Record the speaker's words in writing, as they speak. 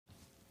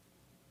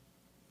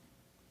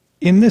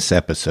In this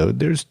episode,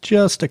 there's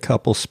just a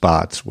couple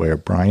spots where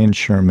Brian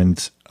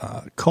Sherman's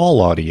call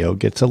audio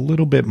gets a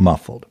little bit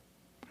muffled.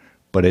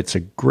 But it's a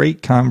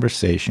great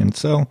conversation,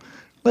 so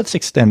let's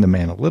extend the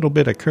man a little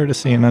bit of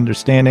courtesy and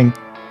understanding.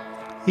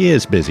 He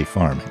is busy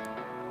farming.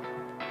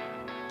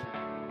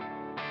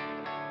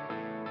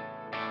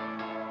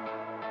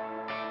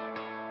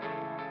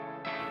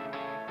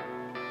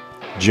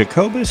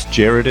 Jacobus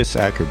Gerardus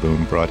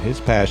Akerboom brought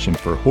his passion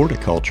for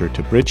horticulture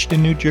to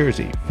Bridgeton, New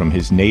Jersey from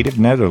his native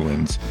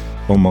Netherlands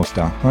almost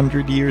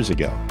 100 years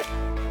ago,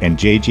 and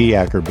J.G.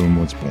 Akerboom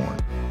was born.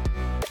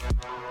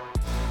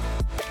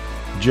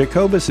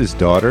 Jacobus's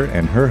daughter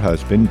and her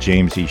husband,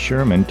 James E.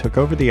 Sherman, took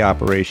over the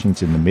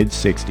operations in the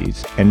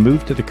mid-60s and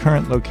moved to the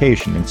current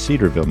location in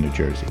Cedarville, New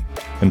Jersey,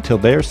 until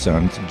their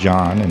sons,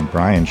 John and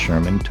Brian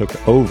Sherman,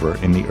 took over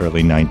in the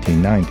early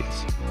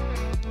 1990s.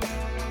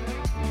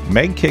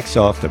 Meg kicks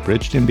off the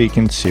Bridgeton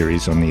Beacon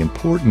series on the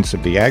importance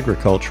of the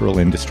agricultural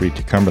industry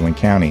to Cumberland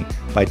County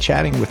by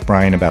chatting with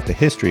Brian about the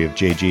history of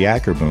J.G.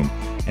 Akerboom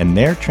and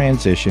their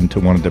transition to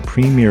one of the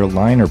premier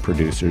liner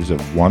producers of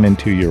 1- and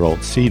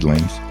 2-year-old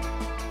seedlings,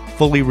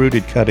 fully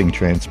rooted cutting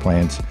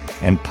transplants,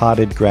 and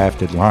potted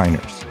grafted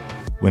liners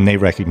when they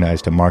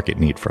recognized a market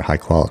need for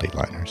high-quality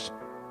liners.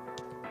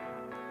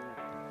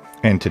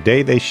 And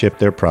today they ship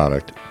their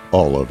product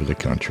all over the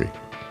country.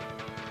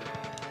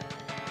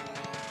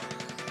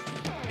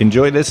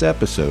 Enjoy this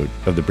episode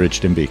of the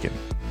Bridgeton Beacon.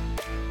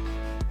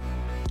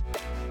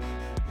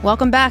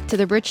 Welcome back to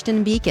the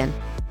Bridgeton Beacon.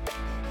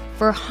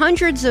 For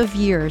hundreds of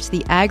years,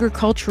 the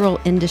agricultural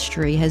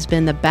industry has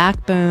been the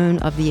backbone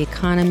of the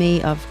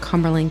economy of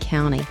Cumberland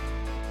County.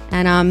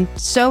 And I'm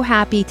so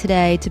happy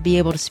today to be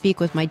able to speak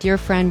with my dear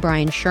friend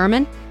Brian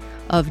Sherman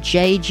of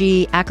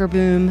J.G.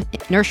 Akerboom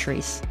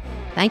Nurseries.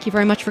 Thank you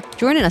very much for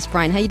joining us,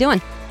 Brian. How you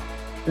doing?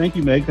 Thank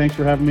you, Meg. Thanks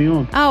for having me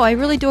on. Oh, I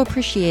really do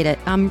appreciate it.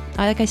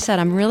 Like I said,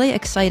 I'm really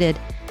excited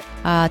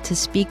to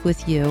speak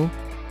with you.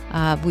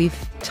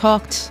 We've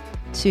talked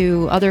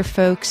to other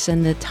folks,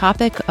 and the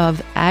topic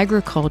of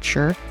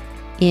agriculture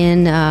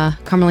in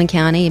Cumberland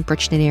County and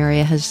Bridgeton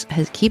area has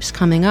keeps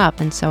coming up,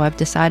 and so I've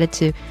decided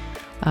to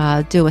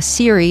do a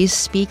series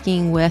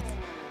speaking with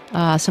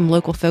some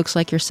local folks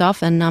like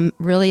yourself, and I'm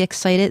really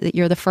excited that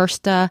you're the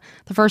first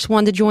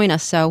one to join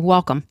us. So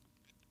welcome.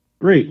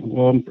 Great.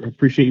 Well, I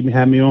appreciate you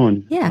having me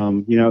on. Yeah.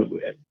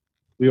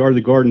 We are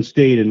the Garden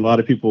State, and a lot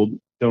of people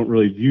don't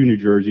really view New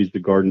Jersey as the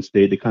Garden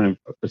State. They kind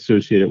of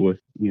associate it with,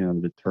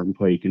 the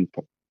Turnpike and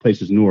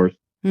places north.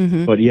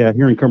 Mm-hmm. But yeah,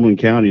 here in Cumberland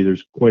County,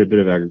 there's quite a bit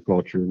of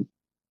agriculture,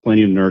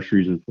 plenty of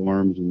nurseries and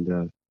farms,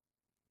 and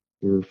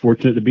we're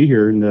fortunate to be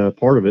here and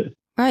part of it.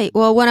 Right.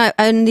 Well,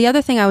 and the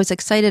other thing I was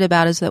excited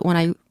about is that when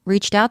I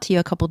reached out to you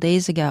a couple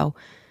days ago,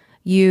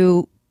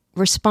 you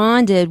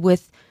responded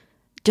with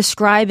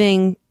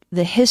describing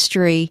the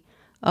history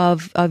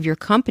of your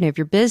company, of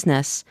your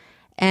business,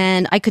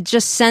 and I could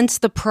just sense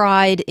the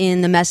pride in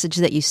the message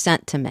that you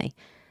sent to me.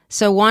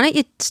 So why don't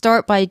you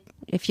start by,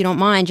 if you don't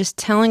mind, just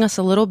telling us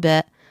a little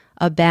bit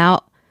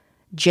about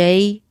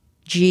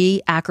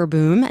J.G.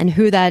 Akerboom and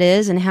who that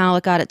is and how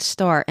it got its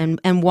start,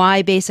 and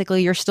why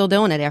basically you're still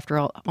doing it after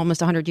almost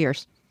 100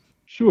 years.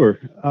 Sure.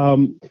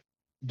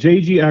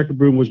 J.G.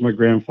 Akerboom was my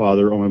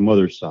grandfather on my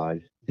mother's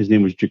side. His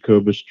name was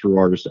Jacobus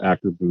Gerardus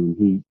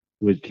Akerboom.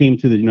 He came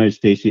to the United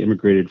States. He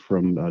immigrated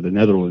from the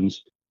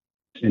Netherlands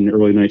in the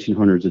early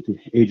 1900s at the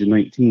age of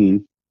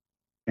 19.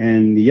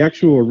 And the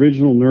actual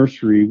original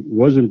nursery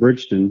was in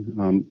Bridgeton.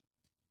 It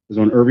was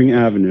on Irving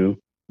Avenue.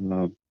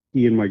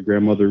 He and my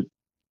grandmother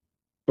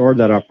started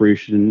that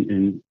operation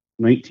in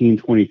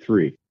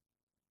 1923.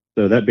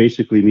 So that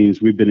basically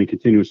means we've been in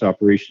continuous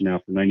operation now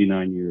for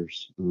 99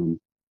 years.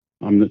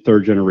 I'm the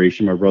third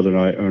generation. My brother and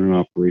I own and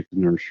operate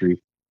the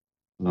nursery.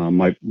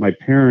 My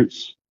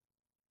parents,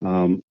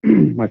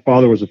 my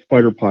father was a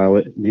fighter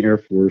pilot in the Air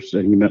Force,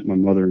 and he met my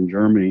mother in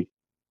Germany.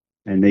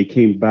 And they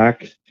came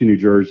back to New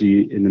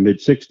Jersey in the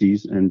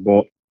mid-'60s and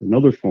bought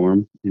another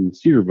farm in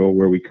Cedarville,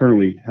 where we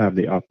currently have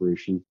the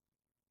operation.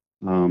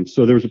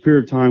 So there was a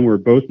period of time where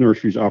both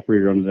nurseries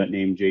operated under that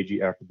name, J.G.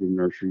 Akerboom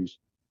Nurseries.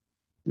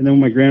 And then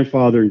when my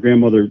grandfather and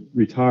grandmother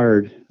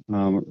retired,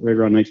 right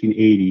around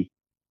 1980,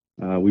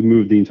 we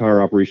moved the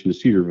entire operation to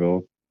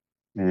Cedarville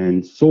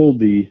and sold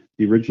the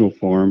original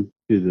farm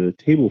to the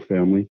Table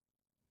family,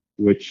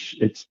 which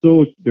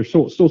there's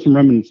still some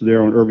remnants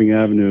there on Irving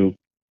Avenue.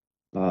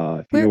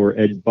 If you know where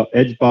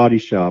Ed's Body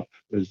Shop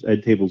is,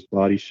 Ed Table's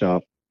Body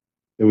Shop,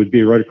 it would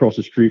be right across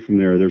the street from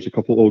there. There's a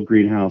couple old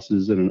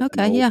greenhouses and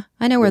Yeah,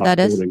 I know where that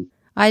is. Building.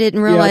 I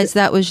didn't realize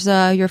that was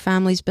your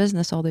family's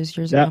business all those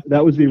years ago.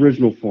 That was the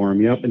original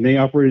farm, yep. And they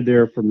operated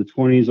there from the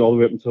 20s all the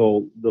way up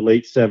until the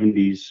late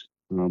 70s.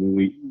 When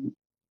we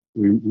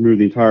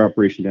moved the entire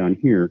operation down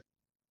here.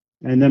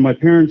 And then my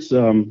parents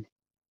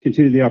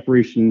continued the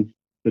operation,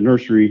 the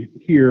nursery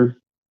here,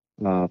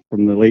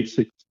 from the late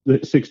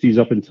 60s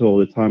up until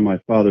the time my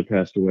father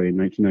passed away in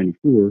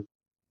 1994.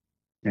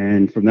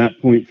 And from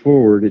that point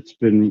forward, it's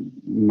been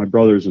my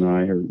brothers and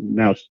I, or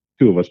now it's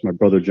two of us, my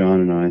brother John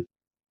and I,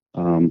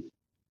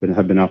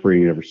 have been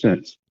operating ever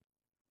since.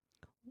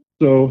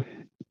 So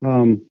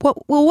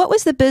What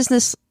was the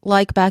business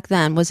like back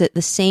then? Was it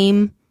the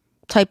same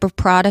type of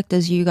product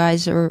as you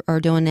guys are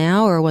doing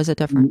now, or was it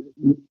different?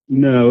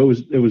 No,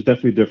 it was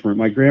definitely different.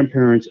 My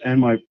grandparents and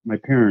my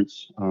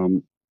parents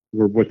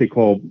were what they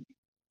call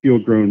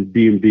field grown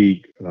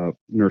B&B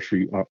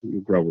nursery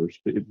growers.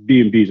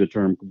 B&B is a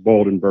term,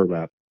 balled and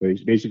burlap.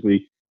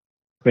 Basically,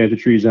 plant the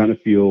trees out in the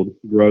field,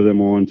 grow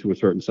them on to a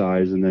certain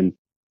size, and then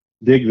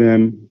dig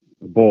them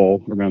a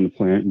ball around the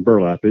plant and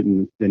burlap it,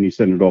 and then you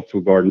send it off to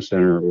a garden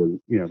center or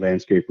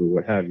landscape or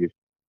what have you.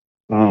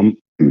 Um,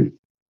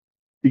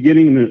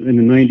 Beginning in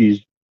the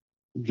 90s,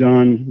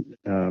 John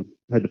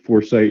had the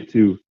foresight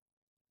to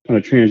kind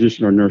of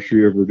transition our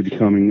nursery over to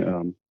becoming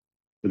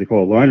what they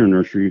call a liner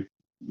nursery.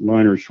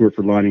 Liner is short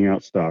for lining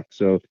out stock.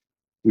 So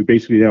we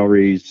basically now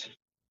raise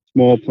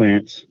small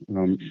plants,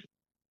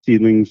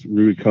 seedlings,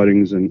 rooted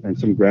cuttings, and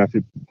some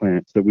grafted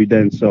plants that we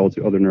then sell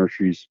to other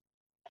nurseries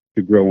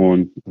to grow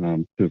on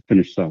to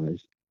finished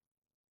size.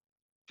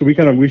 So we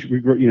kind of we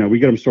grow, we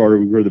get them started.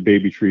 We grow the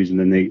baby trees, and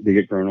then they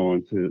get grown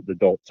on to the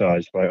adult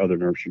size by other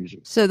nurseries.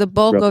 So the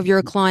bulk of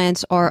your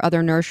clients are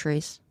other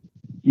nurseries.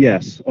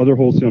 Yes, other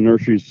wholesale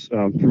nurseries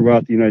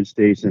throughout the United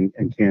States and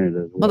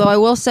Canada as well. Although I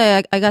will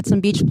say I got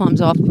some beach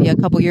plums off of you a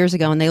couple years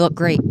ago, and they look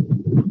great.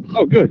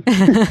 Oh, good.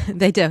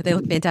 They do. They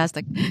look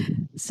fantastic.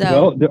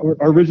 So, well,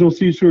 our original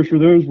seed source for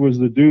those was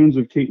the dunes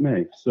of Cape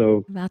May.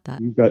 So about that,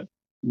 you've got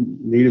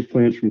native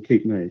plants from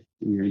Cape May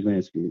in your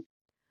landscape.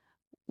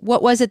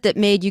 what was it that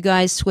made you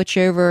guys switch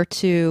over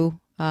to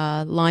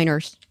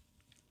liners?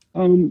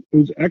 It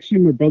was actually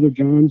my brother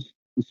John's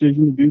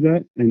decision to do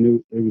that,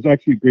 and it was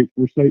actually a great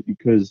foresight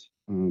because,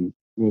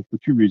 well, for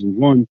two reasons.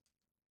 One,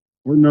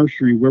 our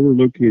nursery, where we're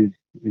located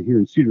here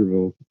in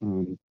Cedarville,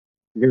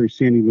 very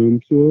sandy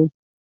loam soil,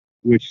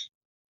 which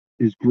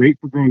is great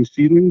for growing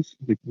seedlings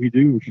like we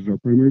do, which is our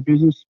primary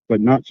business,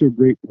 but not so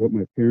great for what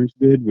my parents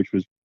did, which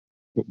was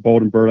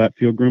balled and burlap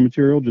field grown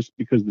material, just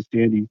because the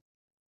sandy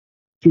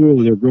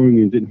soil they're growing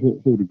in didn't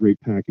hold a great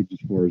package as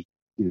far as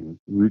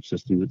root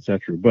systems,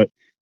 etc. But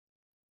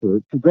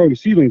for growing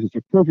seedlings, it's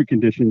a perfect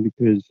condition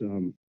because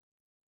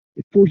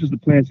it forces the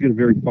plants to get a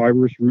very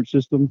fibrous root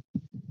system.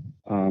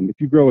 If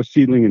you grow a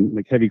seedling in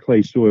like heavy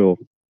clay soil,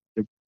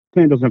 the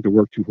plant doesn't have to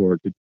work too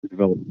hard to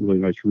develop really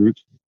nice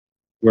roots.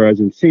 Whereas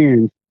in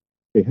sand,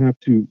 they have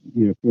to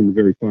form a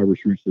very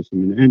fibrous root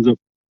system, and it ends up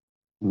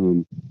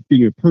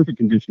being a perfect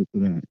condition for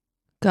that.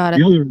 Got it.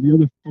 The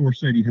other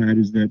foresight he had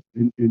is that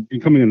in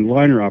coming in a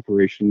liner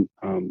operation,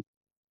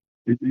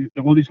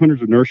 all these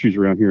hundreds of nurseries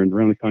around here and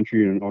around the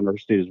country and on our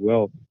state as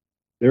well,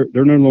 they're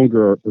no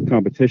longer our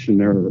competition;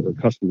 they're our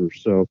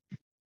customers. So,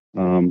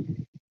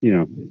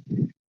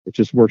 it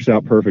just works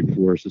out perfect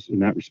for us in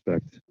that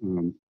respect.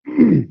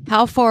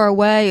 How far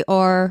away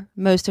are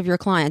most of your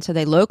clients? Are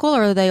they local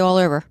or are they all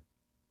over?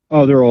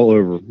 Oh, they're all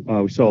over.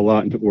 We sell a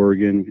lot into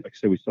Oregon. Like I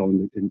said, we sell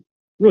in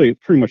really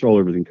pretty much all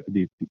over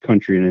the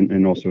country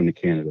and also into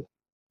Canada.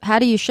 How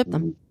do you ship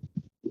them?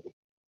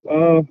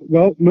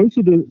 Well, most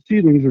of the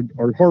seedlings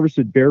are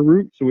harvested bare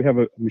root. So we have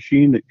a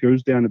machine that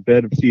goes down a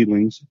bed of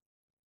seedlings,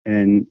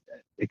 and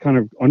it kind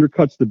of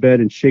undercuts the bed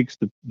and shakes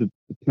the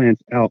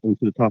plants out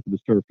onto the top of the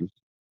surface.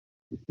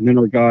 And then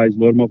our guys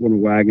load them up on a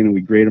wagon, and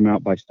we grade them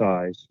out by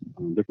size,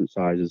 different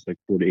sizes like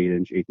 4 to 8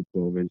 inch, 8 to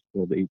 12 inch,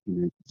 12 to 18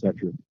 inch,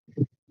 etc.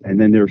 And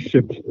then they're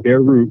shipped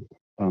bare root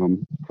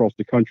across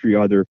the country,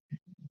 either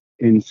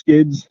in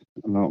skids,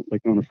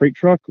 like on a freight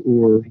truck,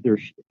 or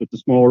with the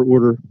smaller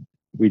order,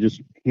 we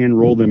just hand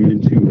roll them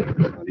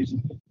into these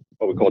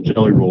what we call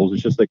jelly rolls.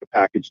 It's just like a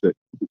package that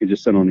we can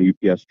just send on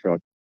a UPS truck,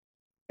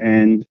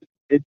 and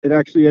it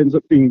actually ends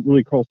up being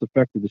really cost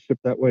effective to ship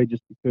that way,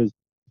 just because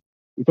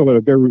we talk about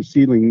a bare root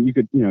seedling. You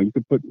could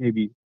put,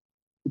 maybe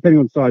depending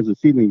on the size of the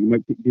seedling, you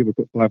might be able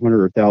to put 500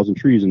 or 1,000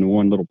 trees into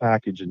one little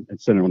package and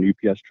send it on a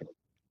UPS truck.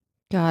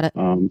 Got it.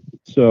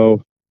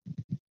 So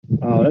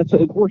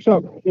it works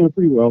out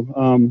pretty well.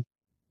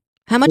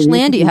 How much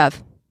land do you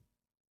have?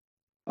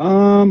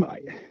 I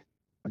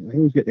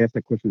always get asked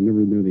that question. I never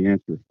know the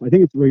answer. I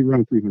think it's right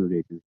around 300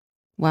 acres.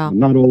 Wow.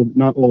 Not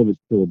all of it's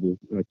tillable.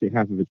 I'd say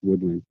half of it's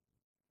woodland.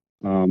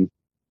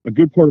 A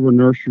good part of our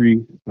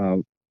nursery,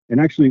 and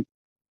actually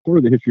part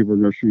of the history of our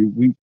nursery,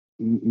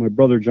 my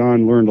brother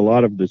John learned a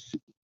lot of the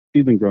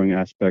seedling growing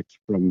aspects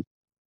from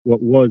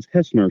what was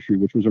Hess Nursery,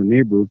 which was our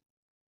neighbor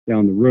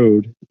down the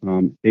road.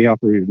 They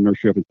operated a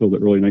nursery up until the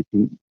early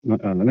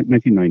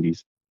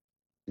 1990s,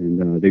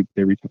 and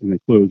they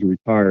closed and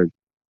retired.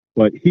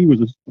 But he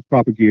was a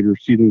propagator,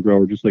 seedling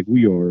grower, just like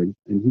we are, and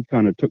he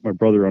kind of took my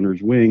brother under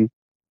his wing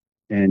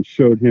and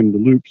showed him the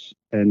loops,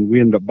 and we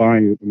ended up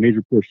buying a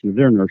major portion of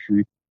their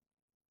nursery.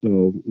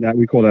 So that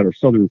we call that our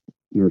southern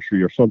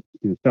nursery, or south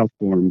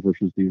farm,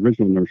 versus the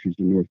original nurseries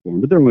in North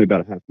Farm. But they're only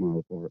about a half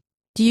mile apart.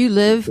 Do you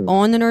live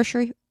on the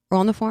nursery or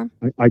on the farm?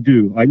 I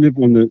do. I live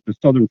on the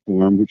southern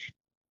farm, which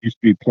used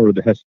to be part of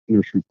the Hess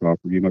Nursery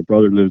property. My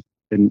brother lives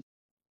in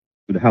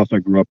the house I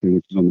grew up in,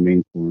 which is on the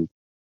main farm.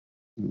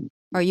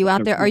 Are you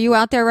out there? Are you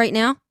out there right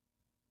now?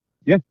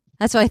 Yeah.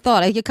 That's what I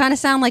thought. You kind of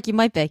sound like you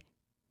might be.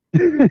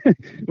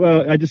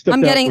 Well, I just stepped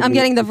I'm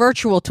getting the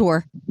virtual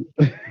tour.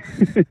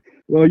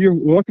 Well, you're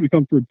welcome to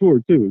come for a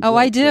tour too. Oh, Well,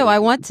 I do. I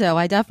want to.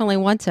 I definitely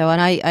want to.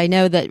 And I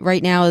know that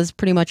right now is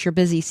pretty much your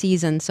busy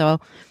season. So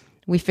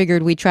we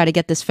figured we'd try to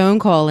get this phone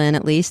call in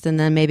at least, and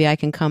then maybe I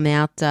can come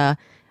out.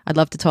 I'd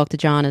love to talk to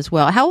John as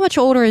well. How much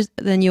older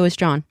than you is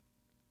John?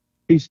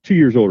 he's 2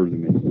 years older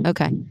than me.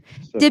 Okay.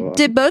 So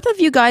Did both of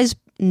you guys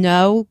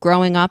know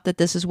growing up that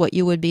this is what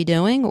you would be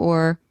doing,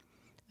 or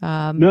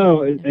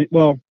no,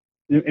 well,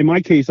 in my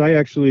case, I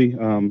actually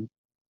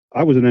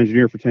I was an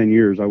engineer for 10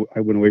 years. I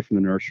went away from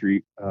the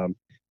nursery.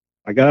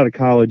 I got out of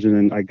college and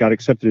then I got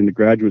accepted into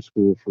graduate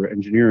school for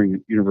engineering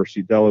at University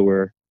of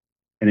Delaware.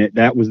 And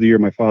that was the year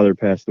my father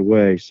passed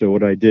away. So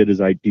what I did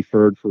is I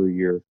deferred for a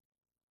year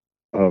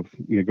of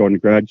going to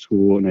grad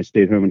school, and I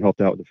stayed home and helped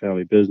out with the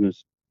family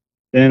business.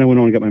 Then I went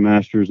on and got my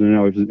master's, and then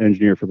I was an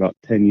engineer for about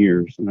 10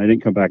 years. And I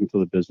didn't come back into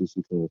the business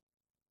until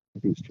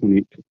I think it's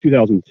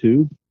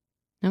 2002.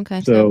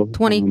 okay, so So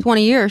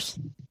 20 years.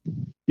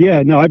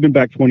 yeah, no, I've been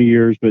back 20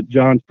 years, but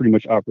John's pretty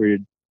much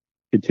operated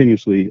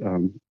continuously,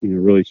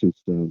 really since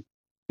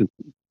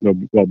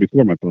well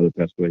before my father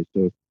passed away.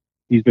 So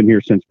he's been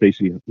here since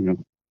basically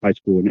high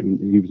school,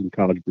 and he was in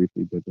college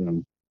briefly. But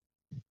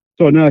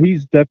so no,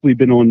 he's definitely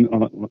been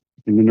on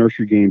in the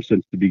nursery game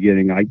since the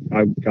beginning. I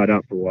got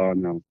out for a while,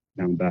 and now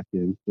I'm back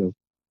in. So,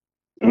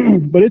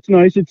 but it's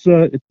nice. It's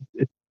a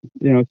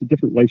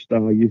different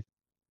lifestyle.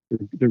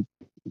 There are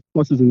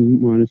pluses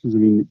and minuses. I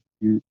mean,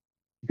 you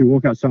can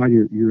walk outside,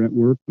 you're at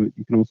work, but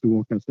you can also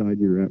walk outside,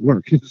 you're at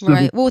work. So,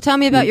 Right. Well, tell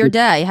me about your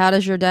day. How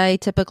does your day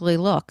typically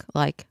look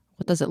like?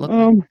 What does it look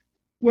like?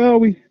 Well,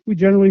 we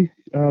generally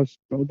this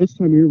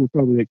time of year we're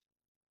probably like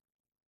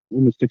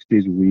almost 6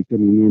 days a week. I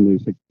mean, normally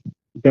it's like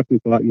definitely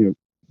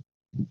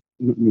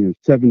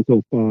 7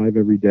 till 5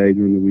 every day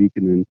during the week,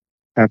 and then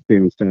half day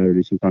on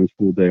Saturday, sometimes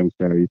full day on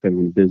Saturday, depending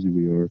on how busy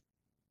we are.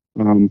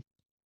 Um,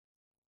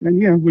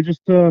 and yeah, we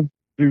just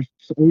there's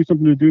always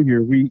something to do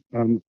here. We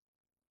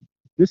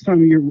this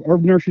time of year our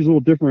nursery's a little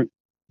different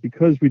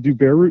because we do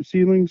bare root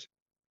seedlings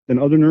than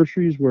other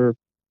nurseries where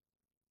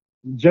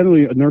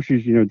generally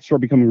nurseries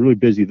start becoming really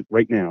busy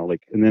right now,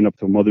 like, and then up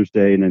till Mother's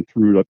Day, and then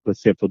through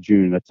let's say up till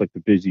June. That's like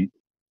the busy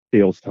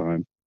sales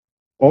time.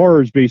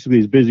 Ours basically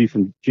is busy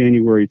from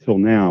January till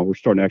now. We're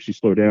starting to actually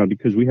slow down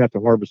because we have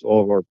to harvest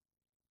all of our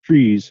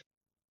trees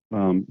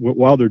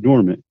while they're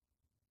dormant.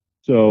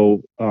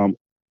 So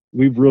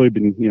we've really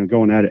been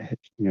going at it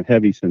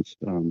heavy since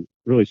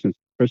really since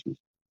Christmas.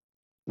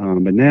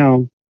 But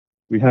now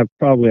we have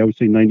probably, I would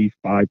say,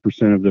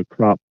 95% of the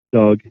crop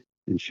dug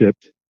and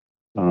shipped.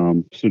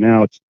 So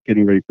now it's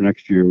getting ready for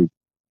next year. We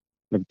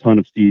have a ton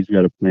of seeds we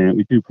got to plant.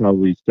 We do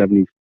probably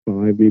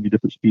 75 maybe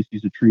different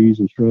species of trees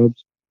and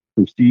shrubs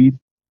from seed.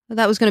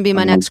 That was going to be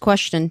my next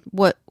question.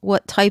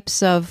 What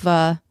types of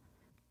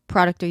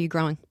product are you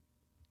growing?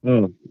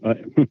 Oh,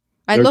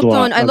 I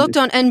looked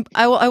on, and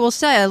I will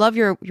say I love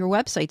your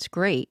website's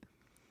great.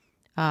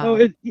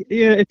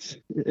 It's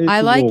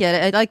I like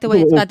it. I like the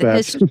way it's got the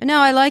history. No,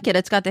 I like it.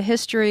 It's got the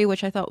history,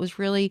 which I thought was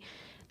really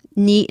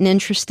neat and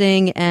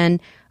interesting.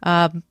 And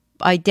I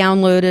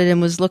downloaded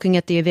and was looking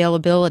at the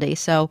availability.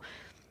 So,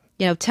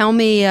 tell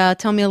me a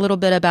little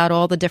bit about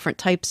all the different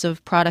types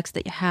of products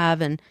that you have,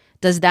 and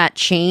does that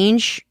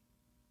change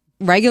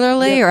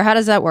regularly, or how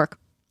does that work?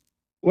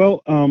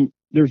 Well,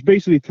 there's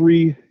basically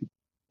three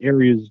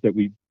areas that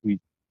we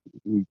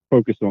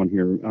focus on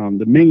here.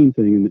 The main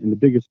thing and the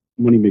biggest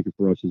moneymaker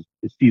for us is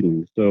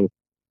seedlings. So,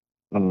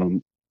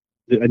 and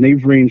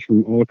they've ranged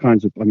from all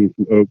kinds of, from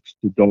oaks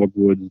to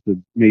dogwoods, the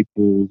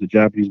maples, the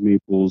Japanese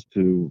maples,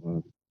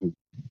 to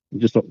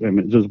just a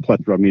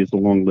plethora. It's a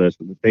long list.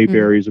 The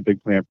bayberry is a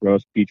big plant for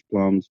us, peach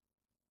plums.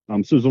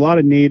 So there's a lot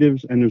of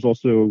natives, and there's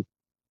also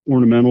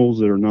ornamentals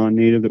that are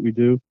non-native that we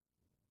do.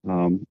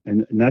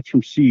 And that's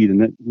from seed,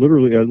 and that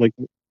literally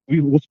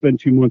we'll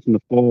spend 2 months in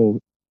the fall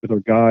with our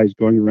guys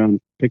going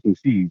around picking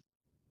seeds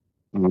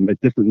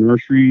at different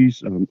nurseries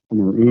from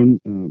our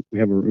own. We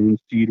have our own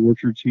seed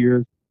orchards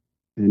here,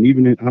 and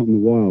even out in the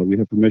wild, we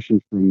have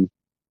permission from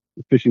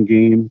the Fish and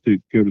Game to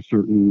go to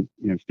certain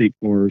state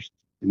forests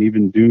and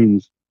even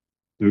dunes,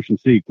 Ocean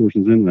City,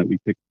 Corson's Inlet. We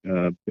pick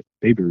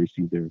bayberry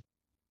seed there.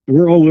 So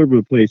we're all over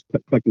the place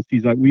collecting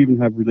seeds. We even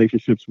have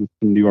relationships with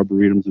some of the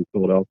arboretums in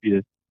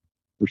Philadelphia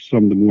for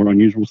some of the more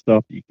unusual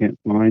stuff that you can't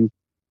find,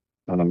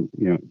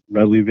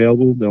 readily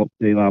available.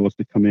 They allow us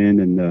to come in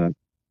and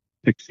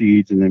pick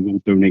seeds, and then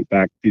we'll donate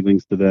back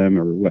seedlings to them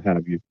or what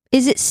have you.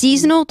 Is it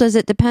seasonal? Does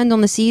it depend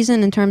on the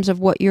season in terms of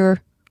what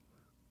you're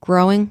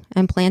growing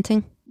and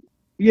planting?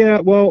 Yeah,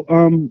 well,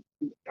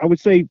 I would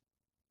say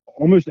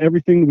almost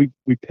everything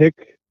we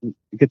pick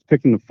gets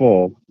picked in the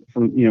fall.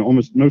 From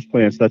almost most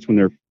plants, that's when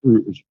their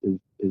fruit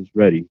is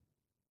ready.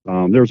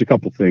 There's a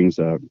couple things.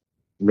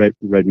 Red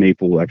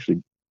maple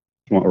actually,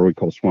 or we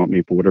call swamp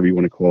maple, whatever you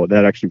want to call it.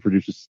 That actually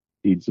produces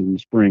seeds in the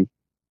spring.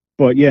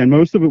 But yeah, and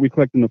most of it we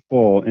collect in the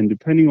fall. And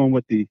depending on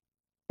what the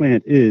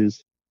plant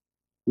is,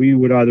 we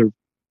would either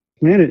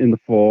plant it in the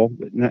fall,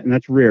 and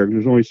that's rare.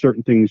 There's only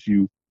certain things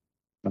you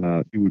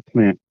would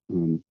plant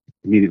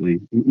immediately.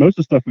 Most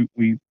of the stuff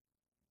we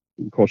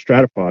call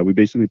stratify. We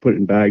basically put it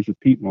in bags with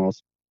peat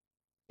moss,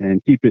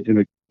 and keep it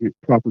in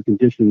proper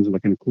conditions,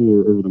 like in a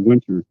cooler over the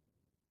winter.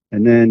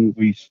 And then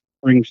we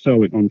spring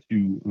sow it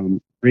onto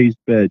raised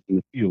beds in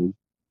the field.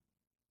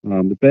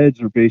 The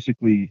beds are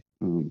basically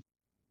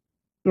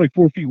they're like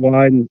 4 feet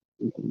wide, and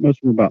most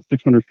of them are about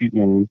 600 feet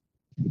long,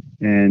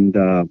 and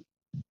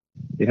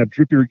they have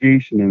drip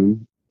irrigation in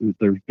them.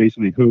 There's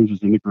basically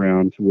hoses in the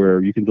ground to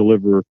where you can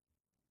deliver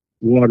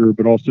water,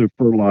 but also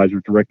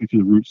fertilizer directly to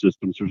the root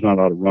system. So there's not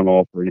a lot of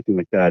runoff or anything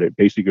like that. It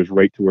basically goes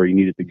right to where you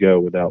need it to go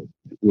without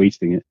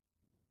wasting it.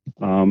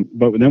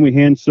 But then we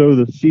hand sow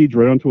the seeds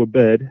right onto a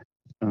bed.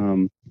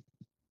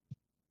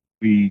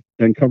 We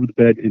then cover the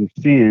bed in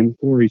sand,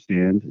 quarry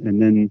sand,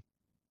 and then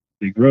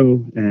they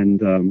grow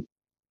and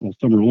all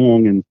summer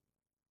long. And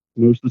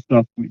most of the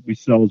stuff we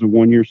sell is a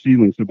 1-year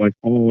seedling. So by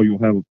fall, you'll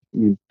have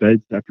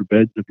beds after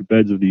beds after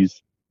beds of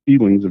these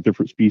seedlings of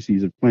different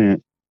species of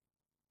plant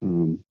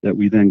that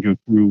we then go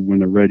through when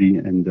they're ready.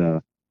 And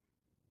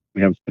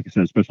we have, like I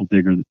said, a special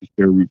digger that just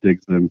bare root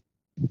digs them,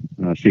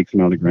 shakes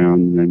them out of the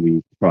ground, and then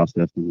we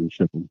process them and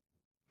ship them.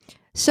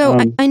 So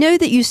I know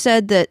that you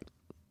said that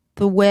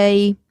the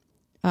way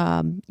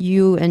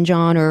you and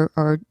John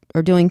are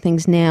doing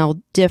things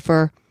now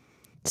differ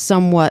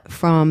somewhat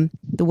from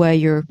the way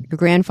your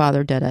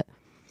grandfather did it.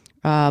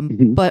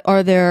 But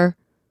are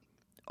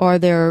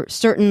there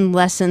certain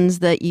lessons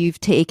that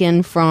you've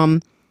taken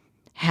from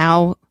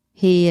how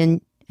he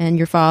and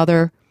your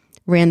father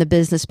ran the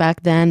business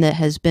back then that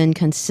has been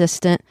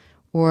consistent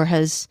or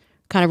has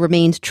kind of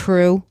remained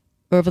true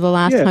over the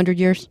last 100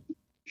 years?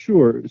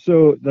 Sure.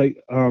 So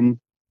like the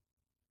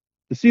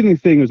seedling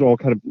thing is all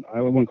kind of,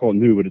 I wouldn't call it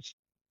new, but it's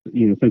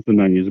since the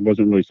 90s. It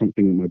wasn't really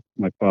something that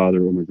my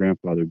father or my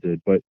grandfather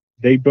did, but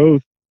they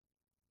both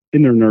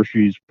in their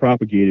nurseries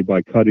propagated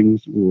by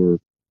cuttings or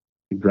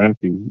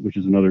grafting, which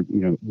is another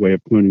way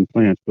of cloning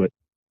plants. But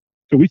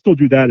so we still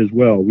do that as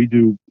well. We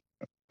do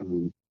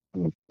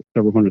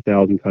several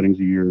 100,000 cuttings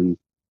a year and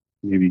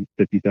maybe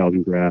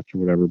 50,000 grafts or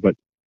whatever. But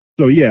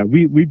so yeah,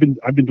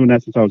 I've been doing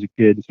that since I was a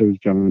kid, and so has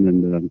John,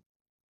 and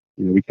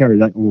we carry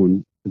that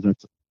on because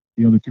that's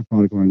the other two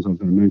product lines I was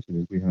going to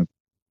mention. Is we have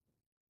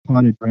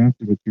potted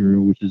grafted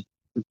material, which is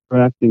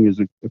grafting is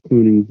a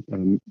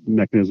cloning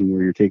mechanism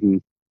where you're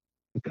taking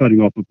a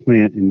cutting off a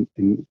plant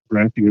and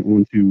grafting it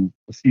onto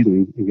a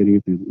seedling and getting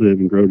it to live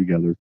and grow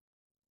together.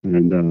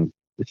 And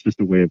it's just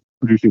a way of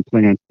producing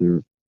plants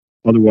that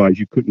otherwise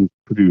you couldn't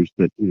produce.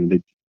 That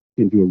they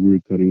can't do a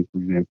rooted cutting, for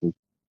example.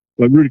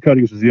 But rooted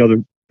cuttings is the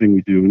other thing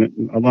we do,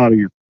 and a lot of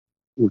your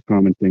more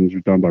common things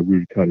are done by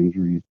rooted cuttings,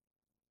 where you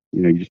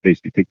just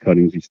basically take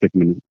cuttings, you stick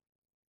them in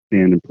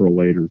sand and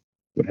perlite or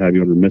what have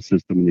you under a mist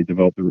system, and they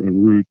develop their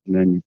own roots, and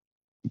then you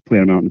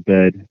plant them out in the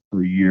bed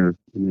for a year,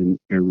 and then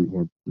bare root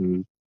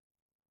harvest.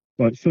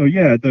 But so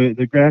yeah,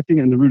 the grafting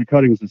and the rooted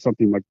cuttings is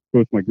something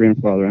both my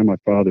grandfather and my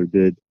father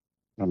did.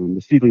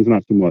 The seedlings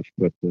not so much,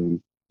 but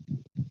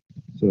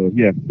so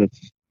yeah,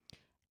 that's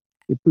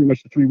pretty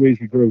much the three ways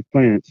we grow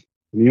plants.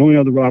 And the only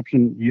other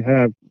option you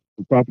have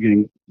for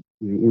propagating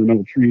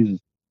ornamental trees is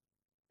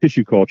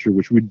tissue culture,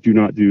 which we do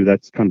not do.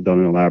 That's kind of done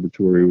in a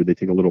laboratory where they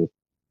take a little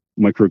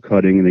micro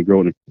cutting and they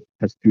grow in a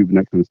test tube and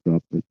that kind of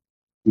stuff. But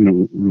we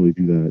don't really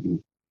do that.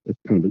 And that's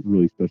kind of a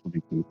really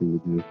specialty kind of thing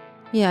we do.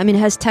 Yeah, I mean,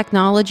 has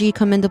technology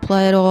come into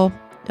play at all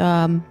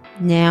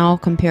now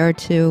compared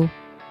to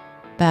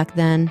back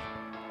then?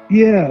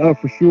 Yeah,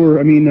 for sure.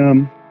 I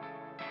mean,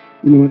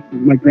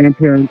 my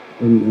grandparents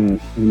and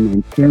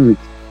my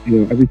parents,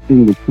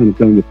 everything was kind of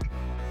done with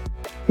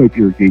pipe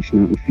irrigation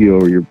out in the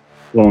field, where you're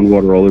blowing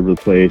water all over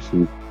the place,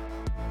 and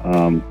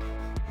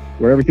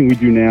where everything we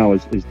do now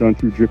is done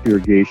through drip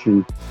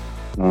irrigation.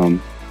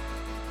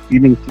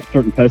 Even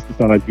certain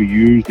pesticides we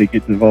use, they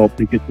get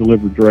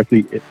delivered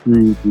directly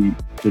through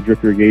the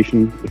drip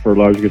irrigation. The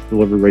fertilizer gets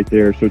delivered right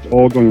there, so it's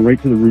all going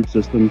right to the root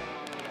system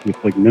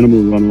with like minimal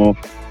runoff.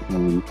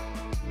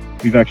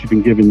 We've actually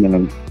been given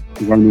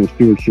environmental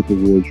stewardship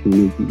awards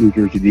from New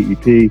Jersey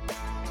DEP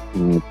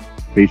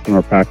based on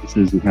our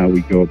practices and how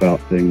we go about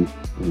things.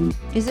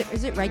 Is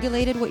it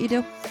regulated what you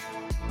do?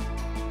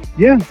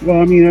 Yeah,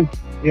 well, I mean,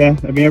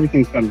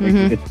 everything's kind of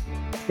regulated,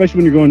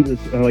 especially when you're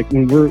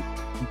going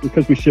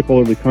because we ship all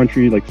over the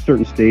country, like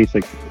certain states,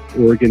 like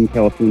Oregon,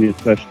 California,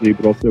 especially,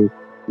 but also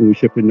when we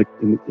ship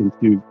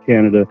into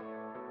Canada,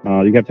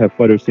 you have to have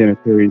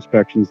phytosanitary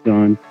inspections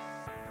done.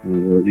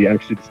 Or the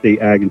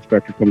state ag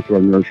inspector comes to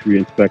our nursery,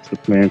 inspects the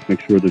plants,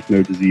 makes sure there's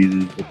no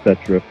diseases,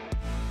 etc.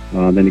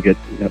 Then you get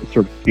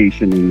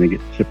certification, and they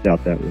get shipped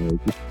out that way.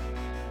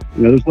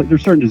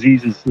 There's certain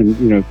diseases, and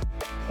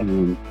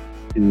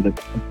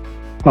that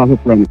pop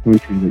up around the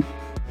country that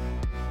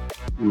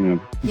Yeah,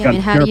 I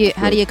mean,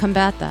 how do you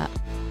combat that?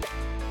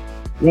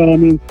 Well, I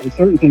mean,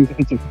 certain things. If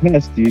it's a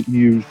pest, you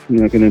use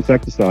like an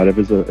insecticide. If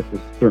it's a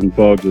certain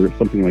bug or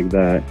something like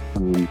that.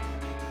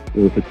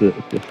 Or if it's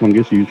a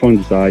fungus, you use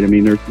fungicide. I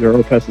mean, there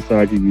are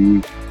pesticides you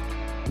use,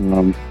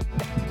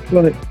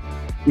 but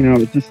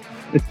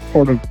it's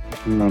part of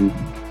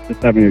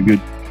just having a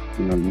good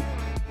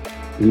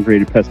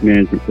integrated pest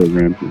management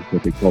program is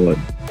what they call it.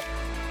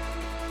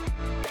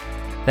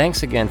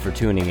 Thanks again for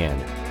tuning in.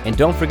 And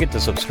don't forget to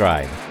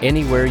subscribe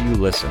anywhere you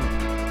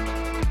listen.